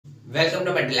Welcome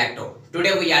to Lecto.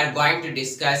 Today we are going to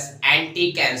discuss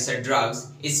anti-cancer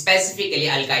drugs, specifically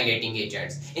alkylating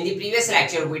agents. In the previous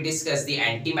lecture we discussed the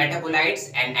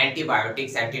anti-metabolites and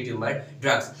antibiotics, anti-tumor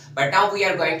drugs. But now we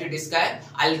are going to discuss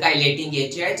alkylating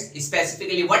agents,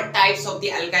 specifically what types of the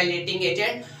alkylating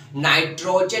agent?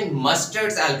 Nitrogen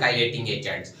mustard alkylating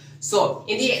agents. So,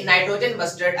 in the nitrogen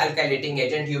mustard alkylating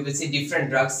agent, you will see different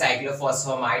drugs: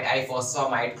 cyclophosphamide,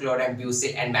 ifosfamide,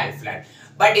 chlorambucil, and melphalan.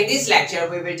 But in this lecture,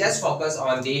 we will just focus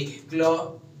on the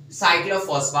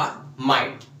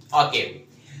cyclophosphamide. Okay.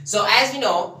 So, as we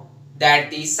know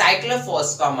that the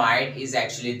cyclophosphamide is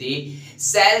actually the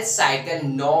cell cycle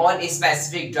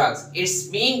non-specific drugs.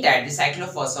 It's mean that the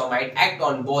cyclophosphamide act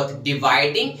on both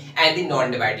dividing and the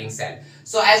non-dividing cell.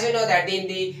 So as we know that in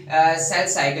the cell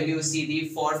cycle you see the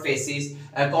four phases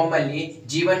commonly: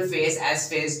 G1 phase, S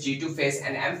phase, G2 phase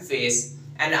and M phase,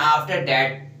 and after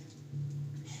that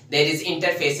there is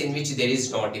interphase in which there is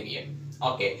no division.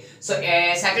 Okay, so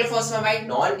cyclophosphamide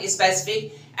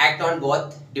non-specific, act on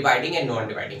both dividing and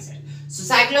non-dividing cell. So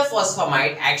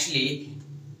cyclophosphamide actually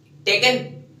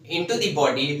taken into the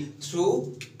body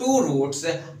through two routes: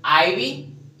 IV,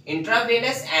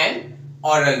 intravenous, and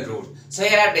oral route. So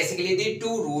here are basically the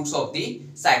two routes of the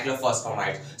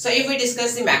cyclophosphamide. So if we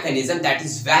discuss the mechanism, that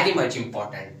is very much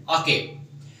important. Okay,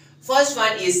 first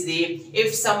one is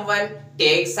if someone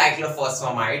takes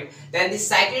cyclophosphamide, then the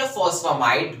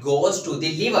cyclophosphamide goes to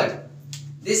the liver.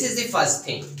 This is the first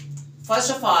thing.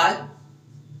 First of all,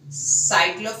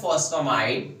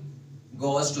 cyclophosphamide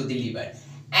goes to the liver,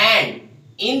 and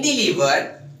in the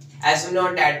liver, as we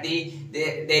know that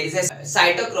there is a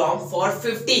cytochrome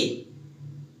 450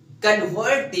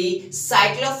 convert the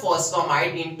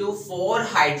cyclophosphamide into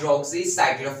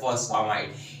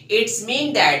 4-hydroxycyclophosphamide. It's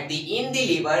mean that in the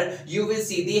liver you will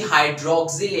see the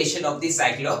hydroxylation of the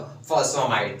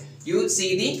cyclophosphamide. You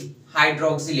see the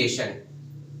hydroxylation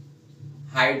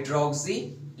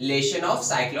of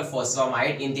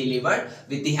cyclophosphamide in the liver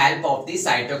with the help of the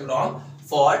cytochrome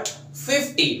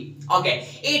 450. Okay,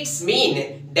 it's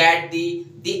mean that the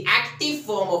active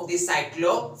form of the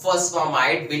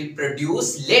cyclophosphamide will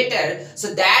produce later.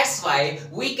 So that's why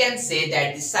we can say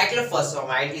that the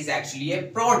cyclophosphamide is actually a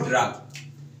prodrug.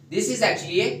 This is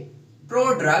actually a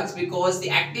prodrug because the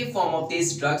active form of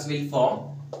these drugs will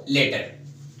form later.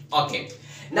 Okay,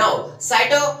 now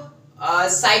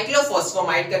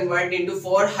cyclophosphamide convert into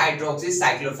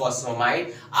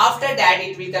 4-hydroxycyclophosphamide. After that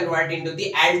it will convert into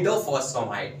the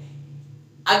aldophosphamide.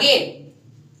 Again,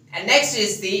 and next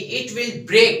is it will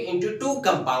break into two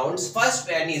compounds. First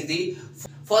one is the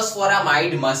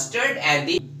phosphoramide mustard and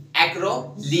the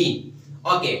acrolein.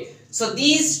 Okay, so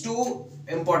these two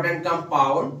important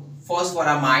compound,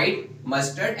 phosphoramide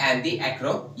mustard and the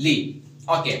acrolein.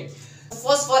 Okay,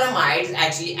 phosphoramides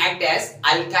actually act as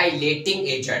alkylating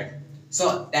agent.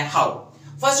 So how?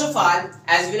 First of all,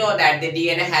 as we know that the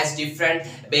DNA has different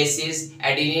bases: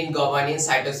 adenine, guanine,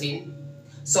 cytosine.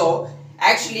 So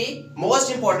actually, most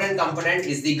important component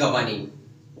is the guanine.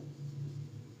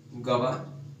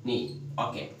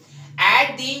 Okay.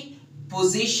 At the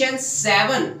position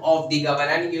 7 of the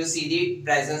guanine, you see the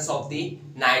presence of the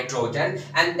nitrogen,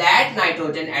 and that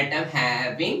nitrogen atom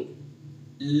having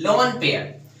lone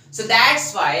pair. So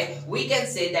that's why we can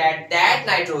say that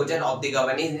nitrogen of the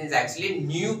guanine is actually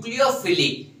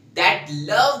nucleophilic, that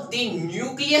love the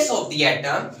nucleus of the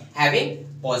atom having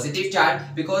positive charge,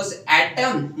 because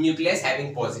atom nucleus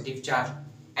having positive charge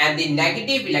and the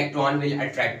negative electron will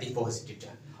attract the positive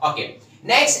charge. Okay,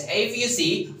 next if you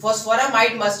see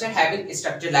phosphoramide mustard having a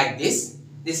structure like this.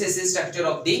 This is the structure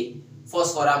of the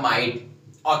phosphoramide,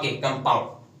 okay,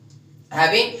 compound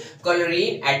having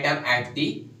chlorine atom at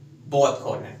the both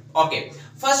corner. Okay,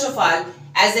 first of all,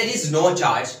 as there is no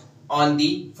charge on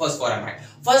the phosphoramide,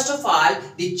 first of all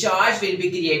the charge will be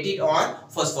created on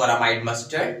phosphoramide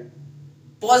mustard,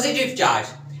 positive charge,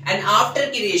 and after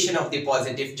creation of the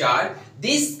positive charge,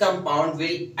 this compound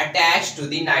will attach to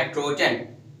the nitrogen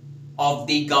of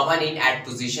the guanine at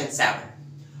position 7.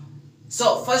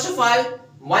 So first of all,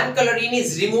 one chlorine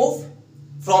is removed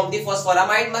from the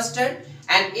phosphoramide mustard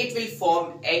and it will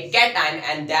form a cation,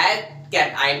 and that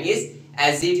cation is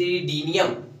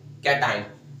aziridinium cation.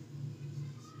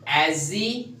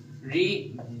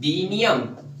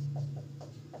 Aziridinium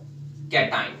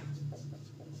cation.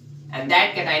 And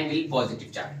that cation will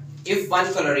positive charge if one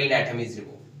chlorine atom is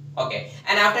removed. Okay,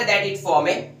 and after that it form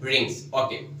a rings.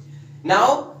 Okay,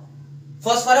 now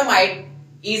phosphoramide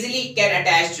easily can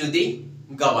attach to the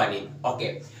guanine.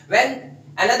 Okay, when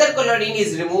another chlorine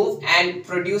is removed and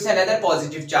produce another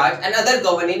positive charge, another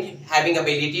guanine having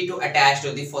ability to attach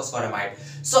to the phosphoramide.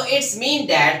 So it's mean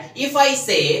that if I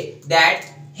say that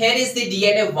here is the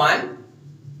DNA 1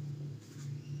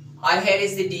 or here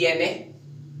is the DNA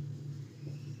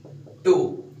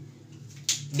 2.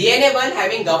 DNA 1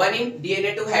 having guanine,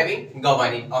 DNA 2 having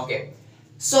guanine. Okay.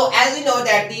 So as we know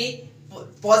that the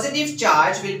positive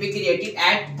charge will be created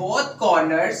at both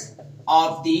corners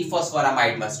of the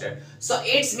phosphoramide mustard. So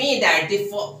it's mean that the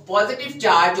positive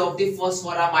charge of the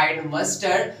phosphoramide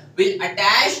mustard will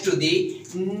attach to the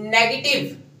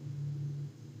negative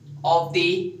of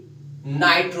the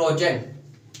nitrogen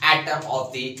atom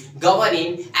of the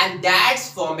guanine, and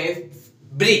that's form a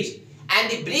bridge,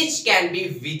 and the bridge can be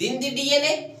within the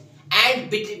DNA and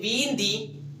between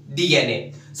the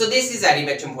DNA. So this is very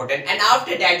much important, and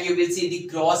after that you will see the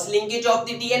cross linkage of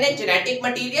the DNA, genetic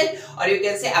material, or you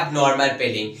can say abnormal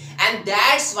pairing, and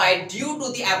that's why due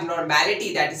to the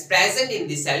abnormality that is present in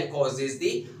the cell causes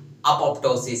the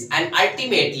apoptosis, and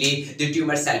ultimately the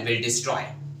tumor cell will destroy.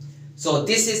 So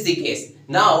this is the case.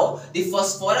 Now the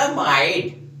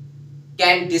phosphoramide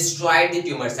can destroy the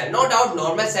tumor cell. No doubt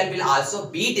normal cell will also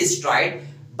be destroyed,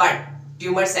 but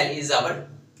tumor cell is our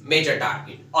major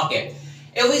target. Okay.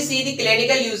 If we see the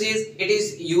clinical uses, it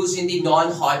is used in the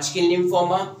non-Hodgkin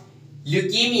lymphoma,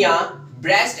 leukemia,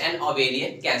 breast and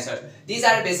ovarian cancer. These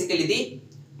are basically the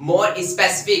more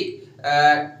specific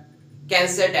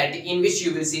cancer that in which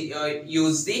you will see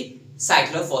use the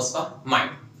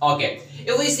cyclophosphamide. Okay.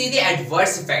 If we see the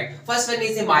adverse effect, first one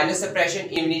is the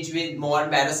myelosuppression, in which will more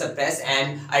myelosuppress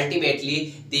and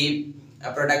ultimately the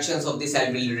productions of the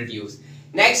cell will reduce.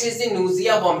 Next is the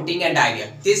nausea, vomiting and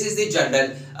diarrhea. This is the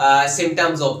general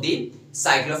symptoms of the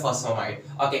cyclophosphamide.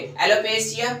 Okay,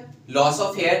 alopecia, loss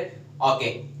of hair.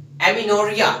 Okay,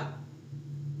 amenorrhea,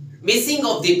 missing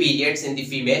of the periods in the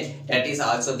female. That is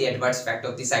also the adverse effect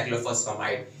of the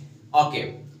cyclophosphamide.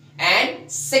 Okay,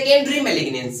 and secondary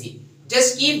malignancy.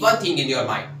 Just keep one thing in your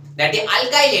mind, that the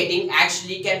alkylating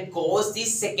actually can cause the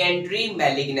secondary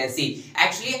malignancy.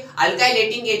 Actually,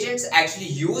 alkylating agents actually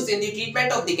used in the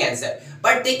treatment of the cancer,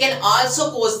 but they can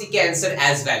also cause the cancer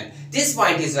as well. This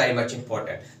point is very much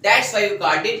important. That's why we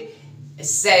called it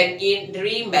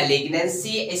secondary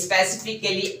malignancy,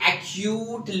 specifically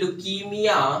acute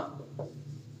leukemia.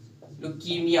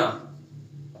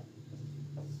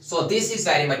 So this is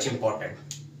very much important.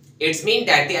 It means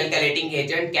that the alkylating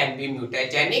agent can be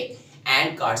mutagenic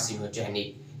and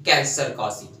carcinogenic, cancer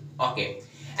causing. Okay,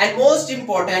 and most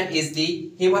important is the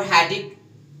hemorrhagic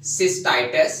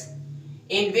cystitis,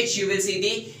 in which you will see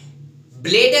the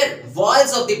bladder,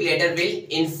 walls of the bladder will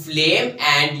inflame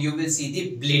and you will see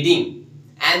the bleeding,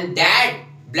 and that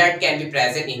blood can be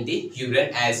present in the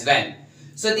urine as well.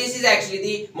 So this is actually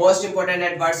the most important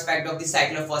adverse effect of the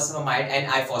cyclophosphamide and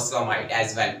ifosfamide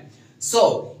as well.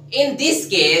 So in this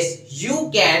case, you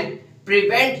can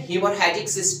prevent hemorrhagic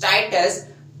cystitis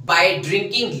by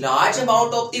drinking large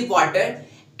amount of the water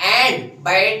and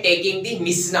by taking the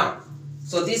misna.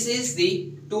 So this is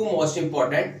the two most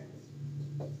important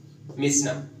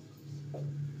misna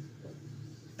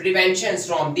preventions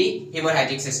from the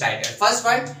hemorrhagic cystitis. First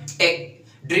one,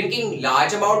 drinking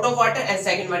large amount of water, and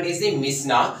second one is the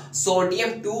misna,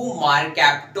 sodium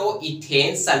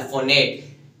 2-mercaptoethane sulfonate.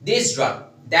 This drug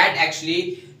that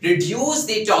actually reduce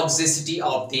the toxicity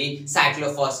of the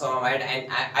cyclophosphamide and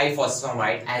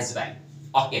ifosfamide as well.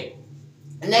 Okay.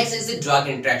 Next is the drug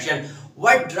interaction.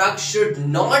 What drug should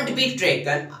not be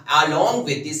taken along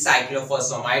with the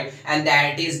cyclophosphamide, and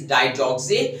that is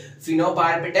digoxin,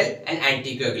 phenobarbital and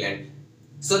anticoagulant.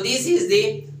 So this is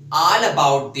the all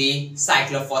about the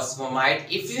cyclophosphamide.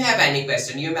 If you have any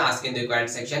question, you may ask in the comment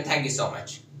section. Thank you so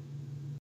much.